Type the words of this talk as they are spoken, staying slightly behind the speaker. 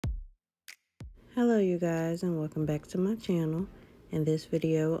Hello you guys, and welcome back to my channel. In this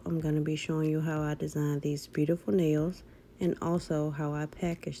video I'm going to be showing you how I designed these beautiful nails and also how I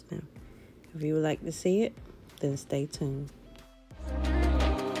packaged them. If you would like to see it, then stay tuned.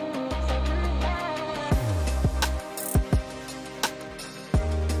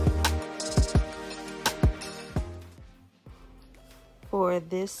 For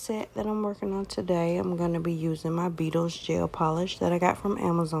this set that I'm working on today, I'm going to be using my Beetles gel polish that I got from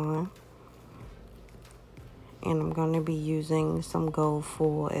Amazon. And I'm going to be using some gold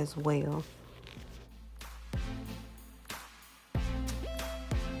foil as well.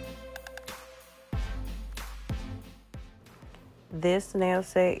 This nail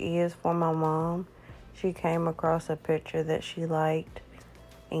set is for my mom. She came across a picture that she liked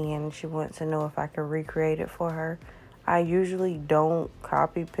and she wants to know if I could recreate it for her. I usually don't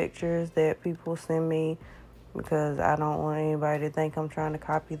copy pictures that people send me because I don't want anybody to think I'm trying to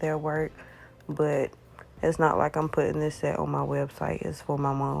copy their work, but it's not like I'm putting this set on my website. It's for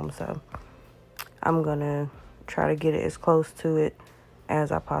my mom, so I'm gonna try to get it as close to it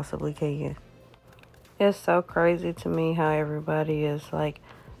as I possibly can. It's so crazy to me how everybody is like,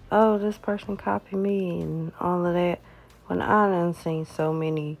 oh, this person copied me and all of that, when I done seen so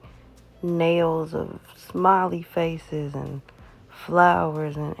many nails of smiley faces and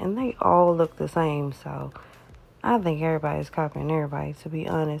flowers and they all look the same. So I think everybody's copying everybody, to be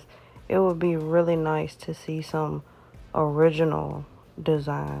honest. It would be really nice to see some original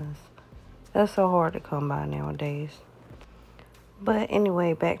designs. That's so hard to come by nowadays. But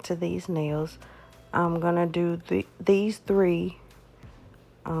anyway, back to these nails. I'm gonna do these three,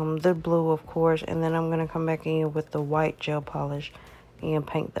 the blue of course, and then I'm gonna come back in with the white gel polish and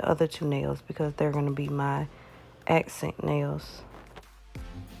paint the other two nails because they're gonna be my accent nails.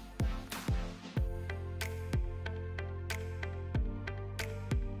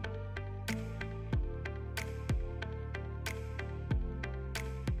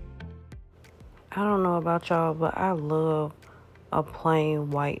 I don't know about y'all, but I love a plain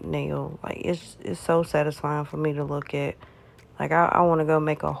white nail. Like it's so satisfying for me to look at. Like I want to go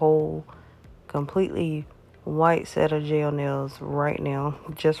make a whole completely white set of gel nails right now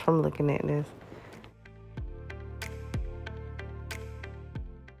just from looking at this.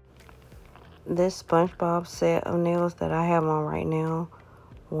 This SpongeBob set of nails that I have on right now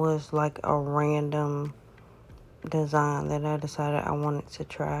was like a random design that I decided I wanted to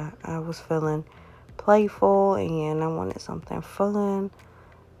try. I was feeling playful and I wanted something fun,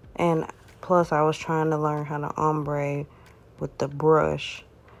 and plus I was trying to learn how to ombre with the brush,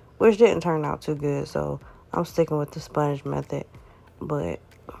 which didn't turn out too good, so I'm sticking with the sponge method. But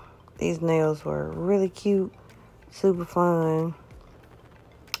these nails were really cute, super fun,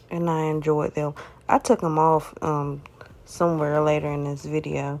 and I enjoyed them. I took them off somewhere later in this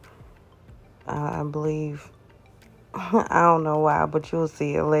video. I believe, I don't know why, but you'll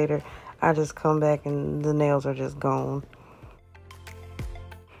see it later. I just come back and the nails are just gone.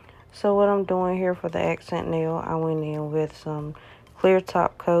 So what I'm doing here for the accent nail, I went in with some clear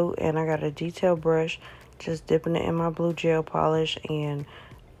top coat and I got a detail brush, just dipping it in my blue gel polish and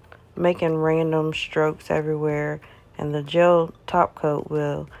making random strokes everywhere, and the gel top coat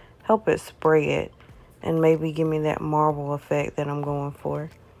will help it spread and maybe give me that marble effect that I'm going for.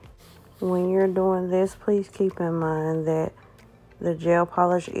 When you're doing this, please keep in mind that the gel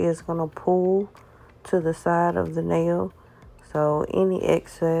polish is going to pull to the side of the nail. So any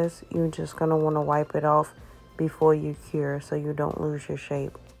excess, you're just going to want to wipe it off before you cure so you don't lose your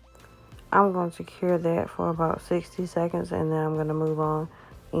shape. I'm going to cure that for about 60 seconds and then I'm going to move on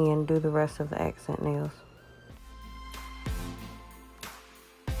and do the rest of the accent nails.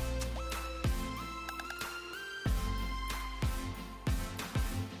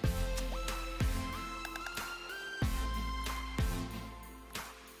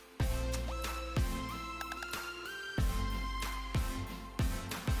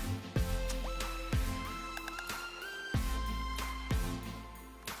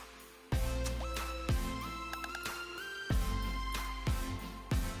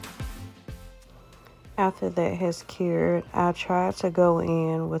 After that has cured, I tried to go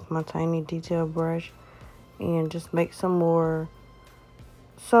in with my tiny detail brush and just make some more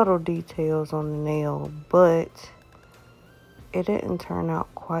subtle details on the nail, but it didn't turn out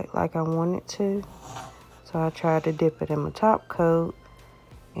quite like I wanted to. So I tried to dip it in my top coat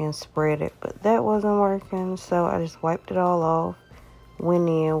and spread it, but that wasn't working. So I just wiped it all off, went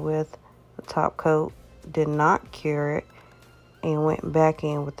in with the top coat, did not cure it, and went back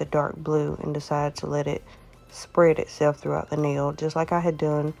in with the dark blue and decided to let it spread itself throughout the nail, just like I had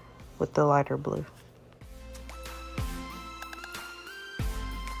done with the lighter blue.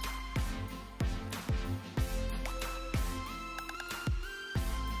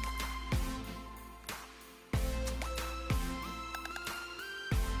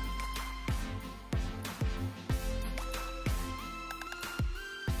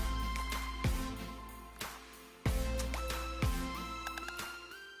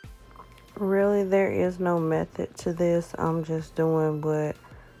 Really, there is no method to this. I'm just doing what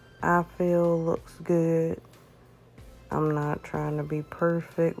I feel looks good. I'm not trying to be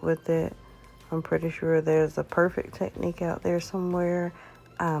perfect with it. I'm pretty sure there's a perfect technique out there somewhere.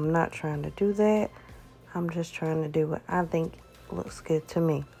 I'm not trying to do that. I'm just trying to do what I think looks good to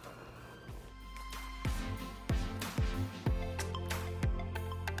me.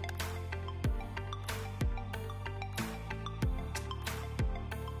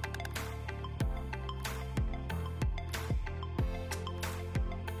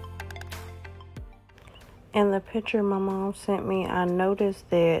 In the picture my mom sent me, I noticed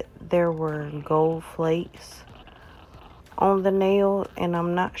that there were gold flakes on the nail, and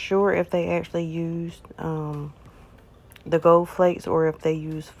I'm not sure if they actually used the gold flakes or if they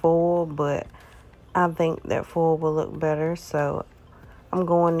used foil, but I think that foil will look better, so I'm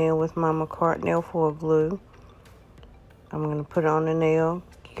going in with my McCart nail foil glue. I'm going to put it on the nail,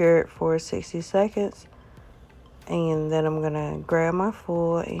 cure it for 60 seconds, and then I'm going to grab my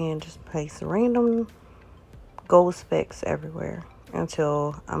foil and just place random gold specks everywhere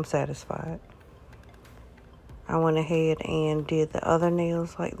until I'm satisfied. I went ahead and did the other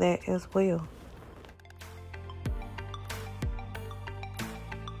nails like that as well.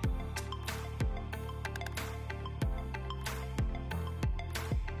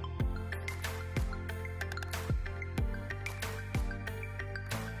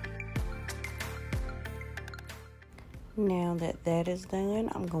 Now that that is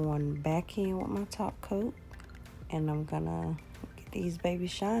done, I'm going back in with my top coat, and I'm gonna get these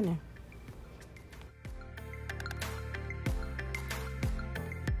babies shining.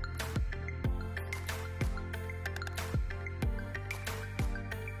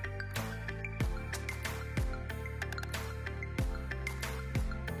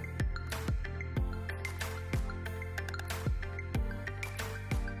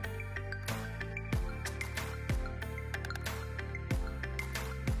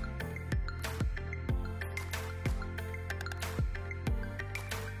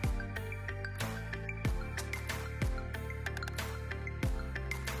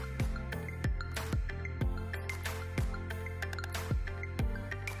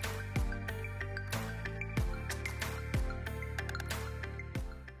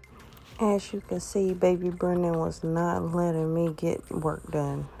 As you can see, baby Brennan was not letting me get work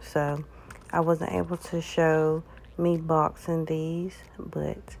done, so I wasn't able to show me boxing these,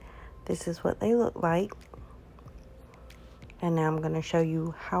 but this is what they look like. And now I'm going to show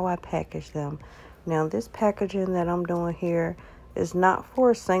you how I package them. Now this packaging that I'm doing here is not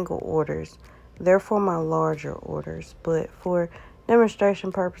for single orders. They're for my larger orders, but for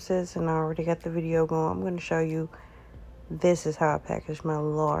demonstration purposes, and I already got the video going, I'm going to show you this is how I package my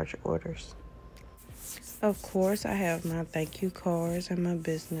large orders. Of course, I have my thank you cards and my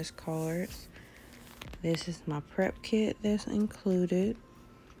business cards. This is my prep kit that's included.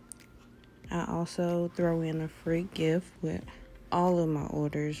 I also throw in a free gift with all of my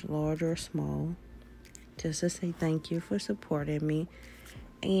orders, large or small, just to say thank you for supporting me.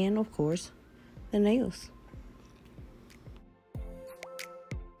 And of course, the nails.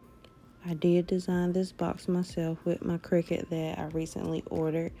 I did design this box myself with my Cricut that I recently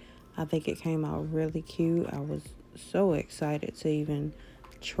ordered. I think it came out really cute. I was so excited to even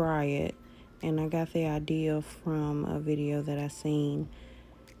try it. And I got the idea from a video that I seen.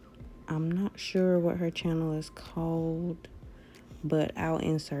 I'm not sure what her channel is called, but I'll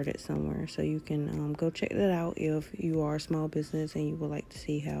insert it somewhere so you can go check that out if you are a small business and you would like to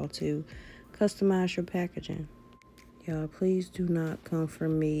see how to customize your packaging. Y'all, please do not come for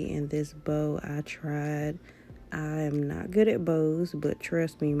me in this bow. I tried. I am not good at bows, but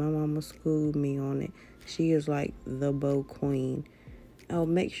trust me, my mama schooled me on it. She is like the bow queen. Oh,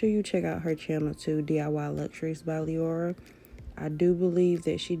 make sure you check out her channel too, DIY Luxuries by Leora. I do believe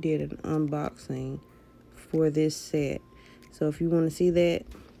that she did an unboxing for this set. So if you want to see that,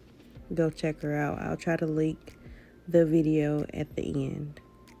 go check her out. I'll try to link the video at the end.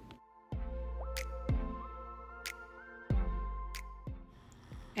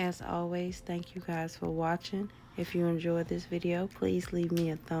 As always, thank you guys for watching. If you enjoyed this video, please leave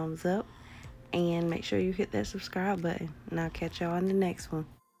me a thumbs up and make sure you hit that subscribe button. And I'll catch y'all in the next one.